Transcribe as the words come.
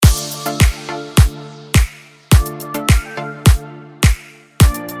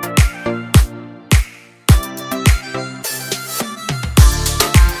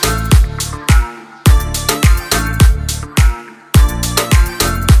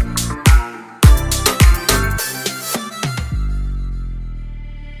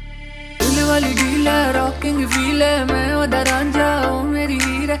ले मैं उधर जाऊं मेरी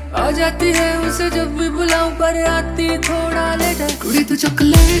हीरे आ जाती है उसे जब भी बुलाऊं पर आती थोड़ा लेट है। कुड़ी तू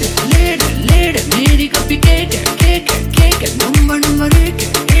चॉकलेट लेट लेट मेरी copy cake cake cake number number एक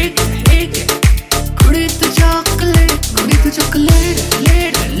एक एक। कुड़ी तू चॉकलेट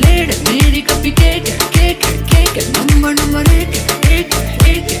लेट लेट मेरी copy cake cake cake number number एक एक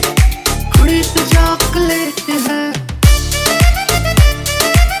एक। कुड़ी तू चॉकलेट है।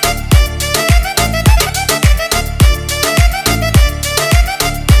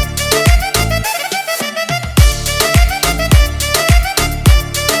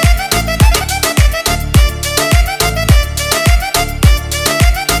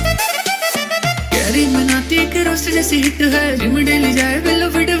 के रोस्ट जैसी हिट है जिम डेली जाए बिल्लो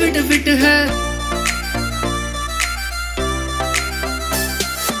फिट फिट फिट है।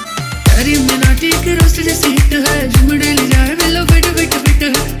 तेरी मिनाटी के रोस्ट जैसी हिट है जिम डेली जाए बिल्लो फिट फिट फिट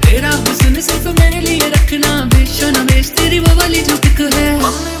है। तेरा हुस्न सिर्फ मेरे लिए रखना बेशो ना बेच तेरी वो वाली जो पिक है।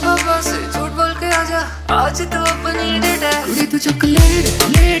 मम्मी पापा से झूठ बोल के आजा आज तो अपनी डेट है। कुड़ी तू चॉकलेट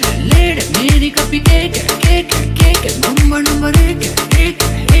लेट लेट मेरी कॉपी केक केक